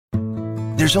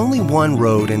There's only one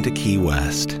road into Key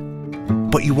West,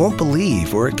 but you won't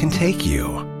believe where it can take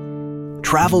you.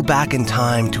 Travel back in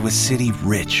time to a city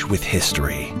rich with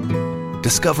history.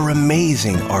 Discover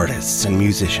amazing artists and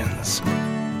musicians.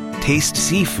 Taste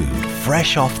seafood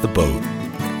fresh off the boat.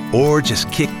 Or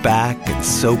just kick back and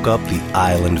soak up the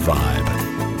island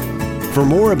vibe. For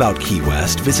more about Key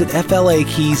West, visit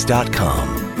flakeys.com.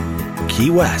 Key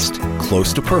West,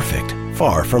 close to perfect,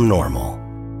 far from normal.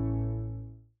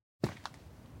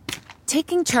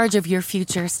 Taking charge of your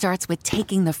future starts with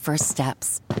taking the first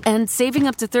steps. And saving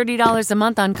up to $30 a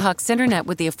month on Cox Internet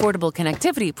with the Affordable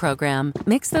Connectivity Program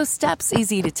makes those steps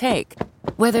easy to take.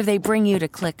 Whether they bring you to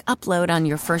click upload on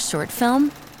your first short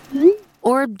film,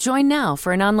 or join now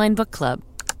for an online book club.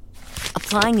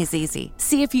 Applying is easy.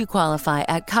 See if you qualify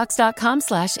at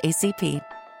cox.com/ACP.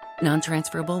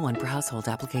 Non-transferable one per household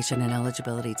application and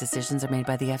eligibility decisions are made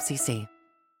by the FCC.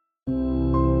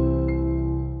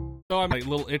 So I'm like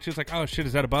little itches, like, oh shit,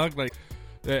 is that a bug? Like,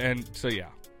 and so yeah,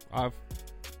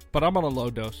 but I'm on a low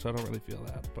dose, so I don't really feel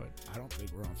that. But I don't think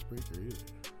we're on Spreaker either.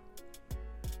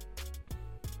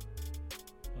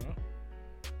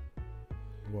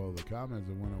 Well, the comments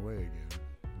that went away again.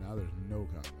 Now there's no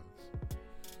comments.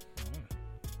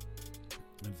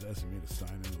 It's asking me to sign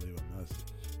in and leave a message.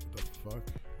 What the fuck?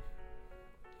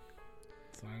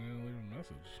 Sign in and leave a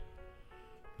message.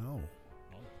 No.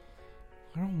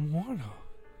 I don't wanna.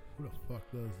 Who the fuck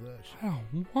does that shit? I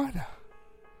don't wanna.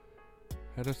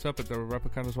 Hit us up at the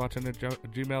Replicon is watching at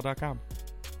gmail.com.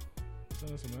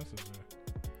 Send us a message there.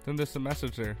 Send us a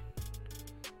message there.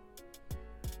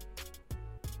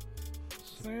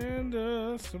 Send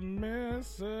us a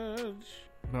message.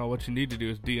 No, what you need to do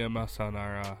is DM us on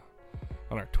our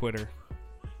Twitter.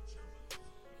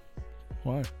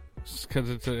 Why? Just because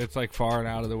it's like far and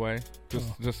out of the way.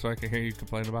 Just so I can hear you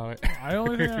complain about it. I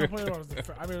only think I complain about is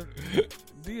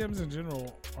DMs in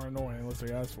general are annoying unless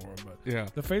they ask for them. But yeah,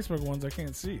 the Facebook ones I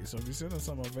can't see. So if you send us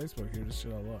something on Facebook, you're just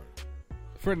shit out of luck.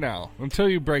 For now, until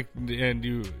you break and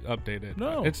you update it.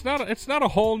 No, it's not a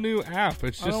whole new app.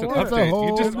 It's just an want update.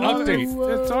 You just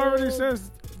update. It already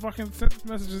says fucking send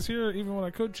messages here, even when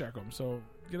I could check them. So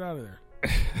get out of there.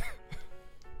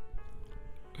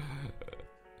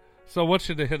 So what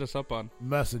should they hit us up on?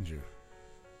 Messenger.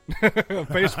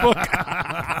 Facebook.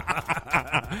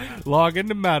 Log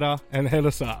into Meta and hit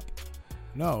us up.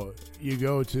 No, you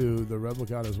go to the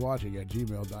Replicon is watching at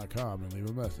gmail.com and leave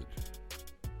a message.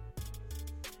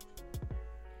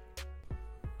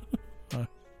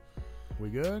 We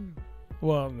good?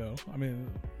 Well, no. I mean,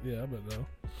 yeah, but no.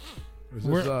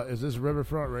 Is this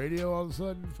Riverfront Radio all of a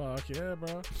sudden? Fuck yeah,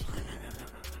 bro.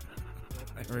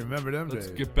 I remember them days.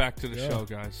 Let's get back to the show,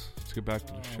 guys. Let's get back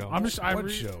to the show.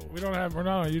 What show? We're not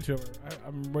on YouTube.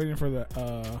 I'm waiting for the.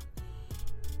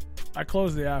 I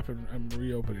closed the app and I'm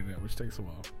reopening it, which takes a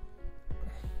while.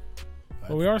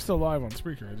 But we are still live on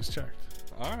Spreaker. I just checked.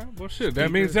 All right, well, shit.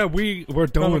 That means that we're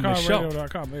doing the show.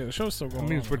 RepliconRadio.com. Yeah, the show's still going on.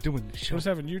 That means we're doing the show. We're just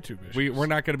having YouTube issues. We're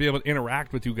not going to be able to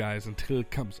interact with you guys until it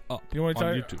comes up you want to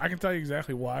on tell YouTube. I can tell you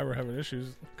exactly why we're having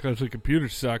issues. Because the computer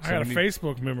sucks. I had a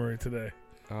Facebook memory today.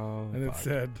 Oh, and it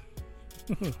said...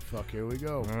 Fuck, here we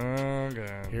go.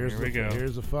 Okay, here we go.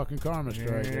 Here's the fucking karma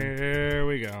strike. Here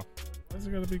we go. Why's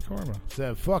it got to be karma?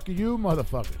 Said, fuck you,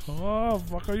 motherfuckers. Oh,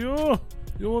 fuck you.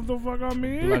 You want to fuck on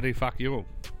me? Bloody fuck you. Hold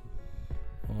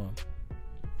on.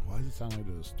 Why does it sound like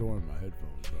there's a storm in my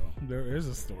headphones, bro? There is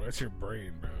a storm. That's your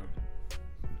brain, bro.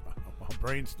 I'm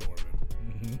brainstorming.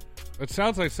 Mm-hmm. It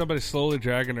sounds like somebody's slowly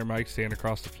dragging their mic stand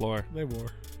across the floor. They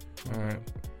were. All right.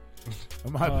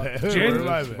 My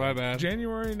bad. My bad.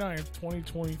 January 9th,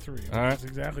 2023. All right. That's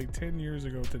exactly 10 years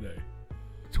ago today.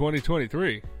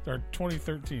 2023. Or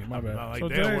 2013. My bad. Like so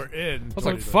damn, we're in. I was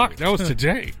like, fuck, that was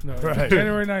today. No, right.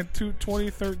 January 9th,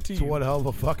 2013. So what hell of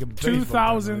a fucking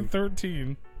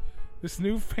 2013. This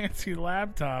new fancy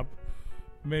laptop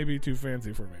may be too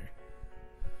fancy for me.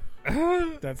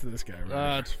 That's this guy, right?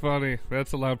 That's funny.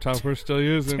 That's a laptop we're still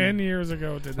using. 10 years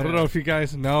ago today. I don't know if you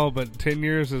guys know, but 10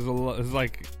 years is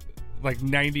like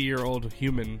 90-year-old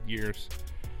human years.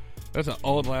 That's an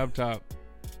old laptop.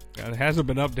 It hasn't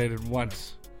been updated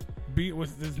once. Beat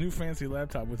with this new fancy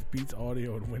laptop with Beats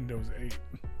Audio and Windows 8.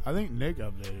 I think Nick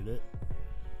updated it.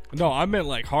 No, I meant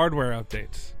like hardware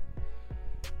updates.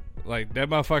 Like that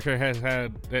motherfucker has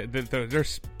had.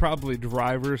 There's probably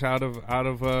drivers out of.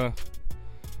 Bro,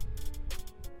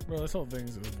 this whole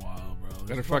thing's wild, bro.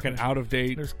 That are fucking out of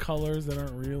date. There's colors that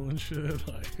aren't real and shit.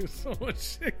 Like, there's so much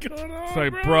shit going on. It's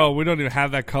like, bro, we don't even have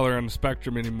that color on the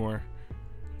spectrum anymore.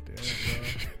 Damn,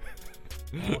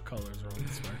 bro. All colors are on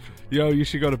the spectrum. Yo, you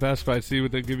should go to Best Buy and see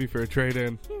what they give you for a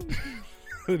trade-in.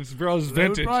 It's bro's They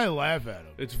would vintage. probably laugh at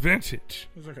him. It's vintage.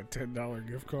 It's like a $10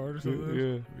 gift card or something.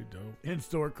 Yeah. That'd be dope.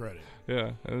 In-store credit.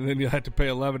 Yeah, and then you have to pay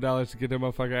 $11 to get that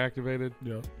motherfucker activated.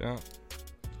 Yeah. Yeah.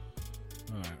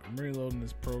 All right, I'm reloading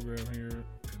this program here,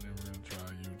 and then we're gonna try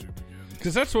YouTube again.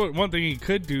 Because that's one thing he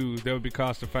could do that would be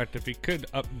cost effective. He could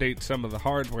update some of the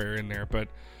hardware in there, but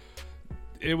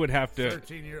it would have to.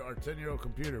 13-year or 10-year-old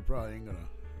computer probably ain't gonna.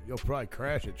 You'll probably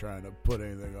crash it trying to put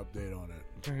anything update on it.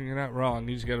 You're not wrong.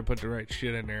 You just got to put the right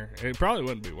shit in there. It probably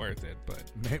wouldn't be worth it, but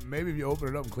Maybe if you open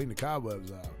it up and clean the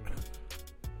cobwebs out.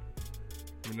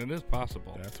 I mean, it is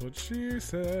possible. That's what she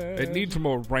said. It needs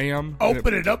more RAM.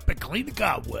 Open it up and clean the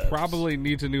cobwebs. Probably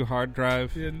needs a new hard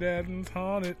drive. Your dad's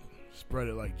haunted. Spread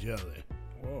it like jelly.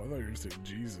 Whoa, I thought you were going to say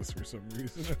Jesus for some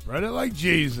reason. Spread it like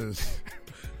Jesus.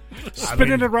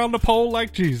 Spin it around the pole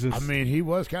like Jesus. I mean, he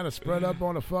was kind of spread up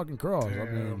on a fucking cross.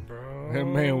 Damn, bro. That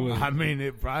man was I mean,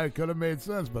 it probably could have made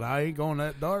sense, but I ain't going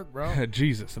that dark, bro.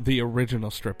 Jesus, the original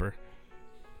stripper.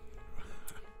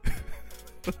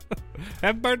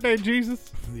 Happy birthday,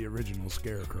 Jesus. The original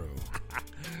scarecrow.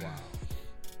 Wow.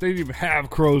 They didn't even have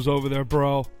crows over there,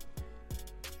 bro.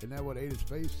 Isn't that what ate his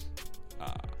face?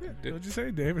 What'd you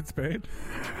say, David Spade?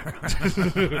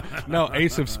 No,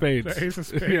 Ace of Spades. The Ace of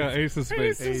Spades. Yeah, Ace of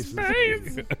Spades. Ace of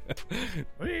Spades.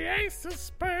 The Ace of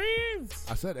Spades.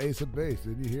 I said ace of base.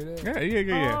 Did you hear that?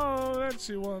 Yeah. Oh, that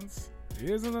she wants.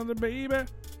 Here's another baby.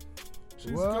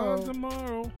 She's Whoa. gone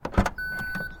tomorrow.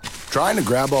 Trying to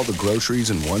grab all the groceries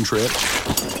in one trip?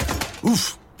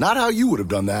 Oof, not how you would have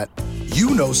done that.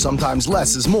 You know sometimes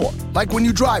less is more. Like when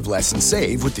you drive less and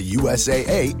save with the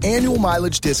USAA annual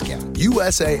mileage discount.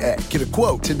 USAA. Get a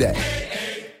quote today.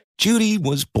 Judy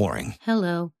was boring.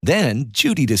 Hello. Then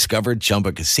Judy discovered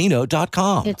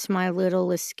ChumbaCasino.com. It's my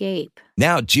little escape.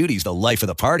 Now Judy's the life of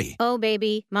the party. Oh,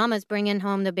 baby, mama's bringing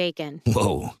home the bacon.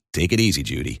 Whoa, take it easy,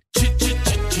 Judy.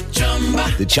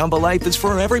 The Chumba life is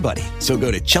for everybody. So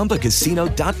go to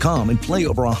ChumbaCasino.com and play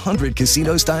over 100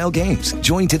 casino-style games.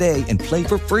 Join today and play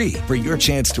for free for your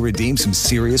chance to redeem some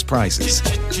serious prizes.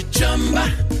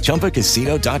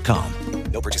 ChumbaCasino.com.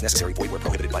 No purchase necessary. Void where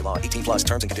prohibited by law. 18 plus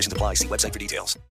terms and conditions apply. See website for details.